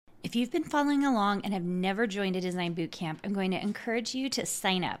If you've been following along and have never joined a design bootcamp, I'm going to encourage you to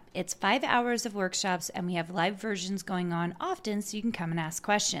sign up. It's 5 hours of workshops, and we have live versions going on often, so you can come and ask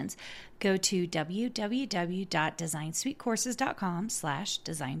questions. Go to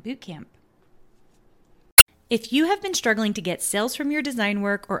www.designsweetcourses.com/designbootcamp. If you have been struggling to get sales from your design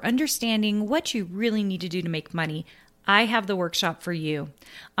work or understanding what you really need to do to make money, I have the workshop for you.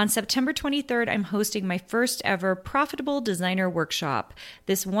 On September 23rd, I'm hosting my first ever Profitable Designer Workshop.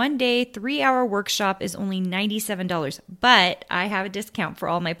 This one-day, 3-hour workshop is only $97, but I have a discount for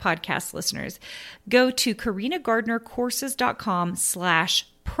all my podcast listeners. Go to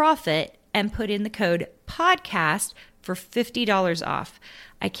karinagardnercourses.com/profit and put in the code podcast for $50 off.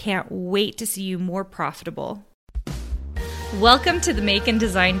 I can't wait to see you more profitable. Welcome to the Make and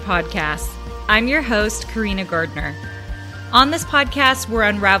Design Podcast. I'm your host, Karina Gardner. On this podcast, we're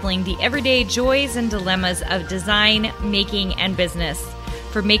unraveling the everyday joys and dilemmas of design, making, and business.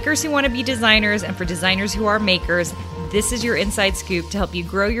 For makers who want to be designers and for designers who are makers, this is your inside scoop to help you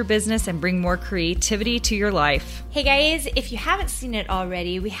grow your business and bring more creativity to your life. Hey guys, if you haven't seen it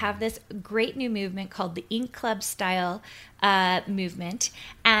already, we have this great new movement called the Ink Club Style movement,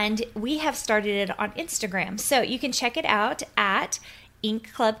 and we have started it on Instagram. So you can check it out at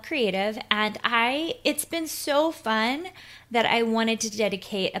Ink Club Creative, and it's been so fun that I wanted to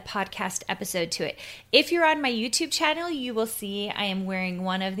dedicate a podcast episode to it. If you're on my YouTube channel, you will see I am wearing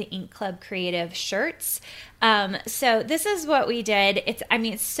one of the Ink Club Creative shirts. So this is what we did. It's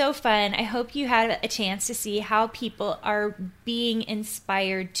so fun. I hope you had a chance to see how people are being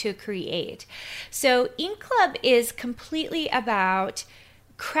inspired to create. So Ink Club is completely about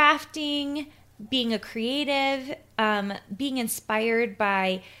crafting, being a creative, being inspired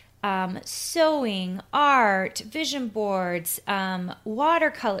by sewing, art, vision boards,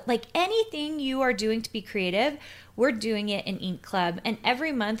 watercolor, like anything you are doing to be creative, we're doing it in Ink Club. And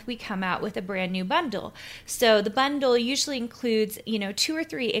every month we come out with a brand new bundle. So the bundle usually includes, 2 or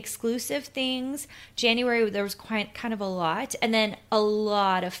 3 exclusive things. January, there was kind of a lot. And then a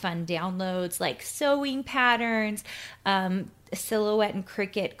lot of fun downloads like sewing patterns, silhouette and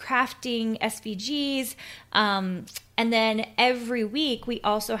Cricut crafting SVGs. And then every week we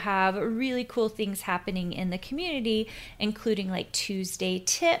also have really cool things happening in the community, including like Tuesday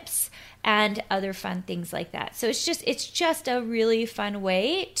tips and other fun things like that. So it's just a really fun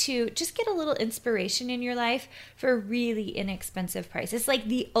way to just get a little inspiration in your life for a really inexpensive price. It's like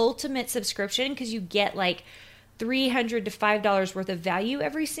the ultimate subscription because you get like $300 to $5 worth of value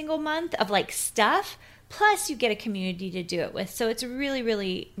every single month of like stuff. Plus, you get a community to do it with. So it's really,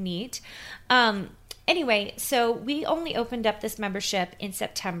 really neat. Anyway, so we only opened up this membership in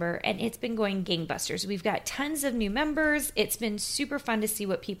September, and it's been going gangbusters. We've got tons of new members. It's been super fun to see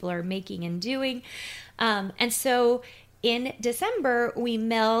what people are making and doing. And so in December, we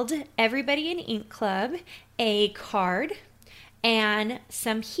mailed everybody in Ink Club a card and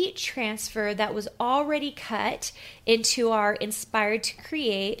some heat transfer that was already cut into our Inspired to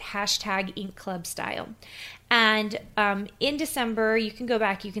Create # Ink Club style. And in December, you can go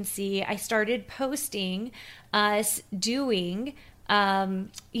back, you can see I started posting us doing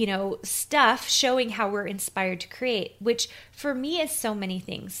stuff showing how we're inspired to create, which for me is so many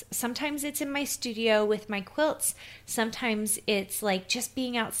things. Sometimes it's in my studio with my quilts. Sometimes it's like just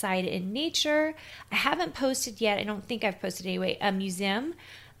being outside in nature. I haven't posted yet. I don't think I've posted anyway, a museum.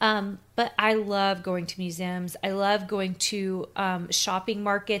 But I love going to museums. I love going to shopping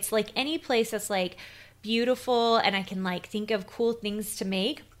markets, like any place that's like beautiful and I can like think of cool things to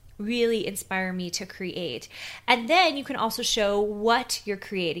make. Really inspire me to create. And then you can also show what you're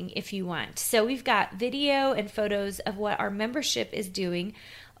creating if you want. So we've got video and photos of what our membership is doing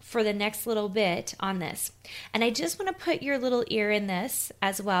for the next little bit on this. And I just want to put your little ear in this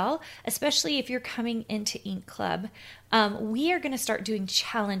as well, especially if you're coming into Ink Club. We are going to start doing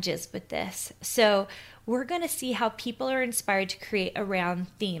challenges with this. So we're going to see how people are inspired to create around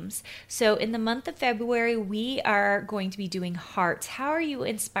themes. So in the month of February, we are going to be doing hearts. How are you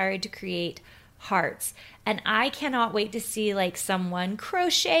inspired to create hearts? And I cannot wait to see like someone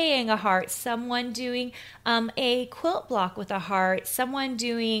crocheting a heart, someone doing a quilt block with a heart, someone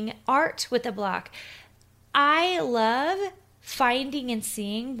doing art with a block. I love finding and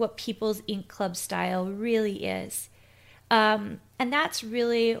seeing what people's Ink Club style really is. And that's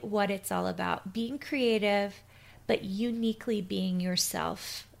really what it's all about, being creative, but uniquely being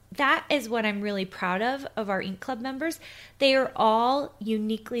yourself. That is what I'm really proud of our Ink Club members. They are all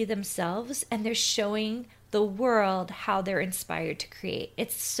uniquely themselves, and they're showing the world how they're inspired to create.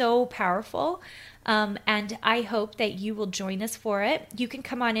 It's so powerful. And I hope that you will join us for it. You can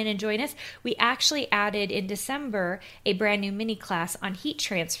come on in and join us. We actually added in December a brand new mini class on heat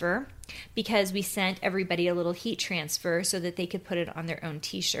transfer because we sent everybody a little heat transfer so that they could put it on their own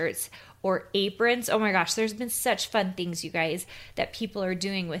t-shirts or aprons. Oh my gosh, there's been such fun things, you guys, that people are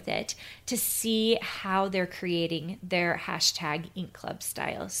doing with it to see how they're creating their hashtag Ink Club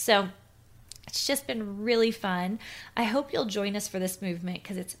style. So it's just been really fun. I hope you'll join us for this movement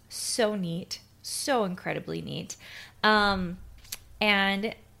because it's so neat. So incredibly neat. And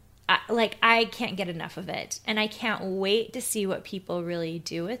I can't get enough of it. And I can't wait to see what people really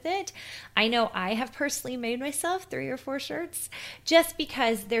do with it. I know I have personally made myself 3 or 4 shirts just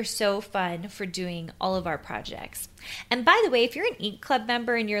because they're so fun for doing all of our projects. And by the way, if you're an Ink Club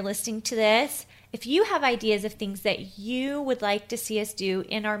member and you're listening to this, if you have ideas of things that you would like to see us do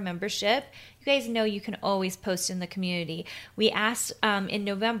in our membership, you guys know you can always post in the community. We asked in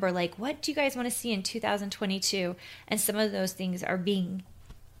November, like, what do you guys want to see in 2022? And some of those things are being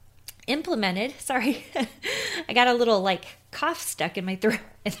implemented. Sorry, I got a little cough stuck in my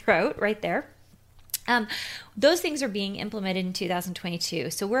throat right there. Those things are being implemented in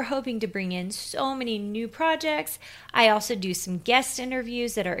 2022. So we're hoping to bring in so many new projects. I also do some guest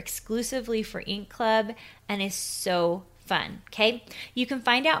interviews that are exclusively for Ink Club and is so fun. Okay. You can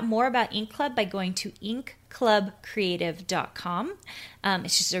find out more about Ink Club by going to inkclubcreative.com.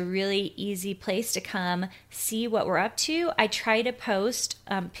 It's just a really easy place to come see what we're up to. I try to post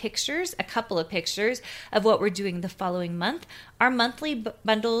pictures, a couple of pictures of what we're doing the following month. Our monthly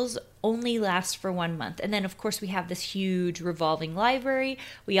bundles only last for 1 month. And then, of course, we have this huge revolving library.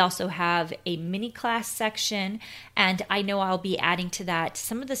 We also have a mini class section. And I know I'll be adding to that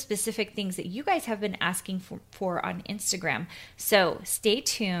some of the specific things that you guys have been asking for on Instagram. So stay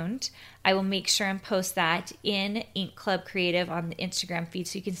tuned. I will make sure and post that in Ink Club Creative on the Instagram feed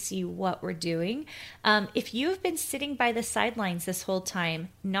so you can see what we're doing. If you've been sitting by the sidelines this whole time,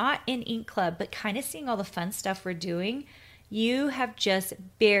 not in Ink Club, but kind of seeing all the fun stuff we're doing, you have just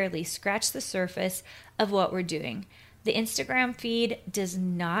barely scratched the surface of what we're doing. The Instagram feed does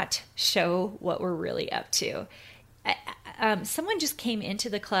not show what we're really up to. Someone just came into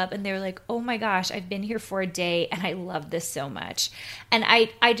the club and they were like, oh my gosh, I've been here for a day and I love this so much. And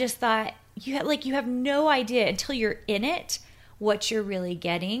I just thought, you have no idea until you're in it what you're really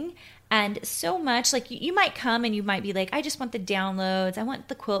getting. And so much, you might come and you might be like, I just want the downloads. I want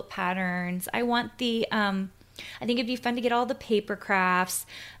the quilt patterns. I want the, I think it'd be fun to get all the paper crafts.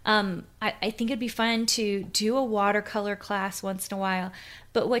 I think it'd be fun to do a watercolor class once in a while.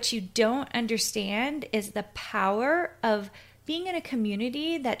 But what you don't understand is the power of being in a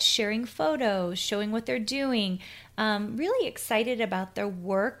community that's sharing photos, showing what they're doing, really excited about their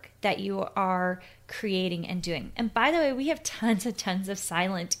work that you are creating and doing. And by the way, we have tons of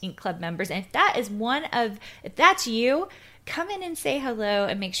silent Ink Club members. And if that's you, come in and say hello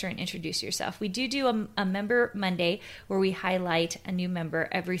and make sure and introduce yourself. We do a member Monday where we highlight a new member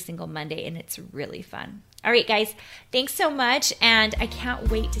every single Monday, and it's really fun. All right, guys, thanks so much, and I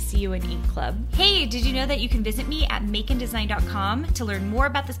can't wait to see you in Ink Club. Hey, did you know that you can visit me at makeanddesign.com to learn more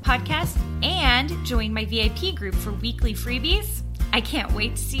about this podcast and join my VIP group for weekly freebies? I can't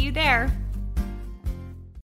wait to see you there.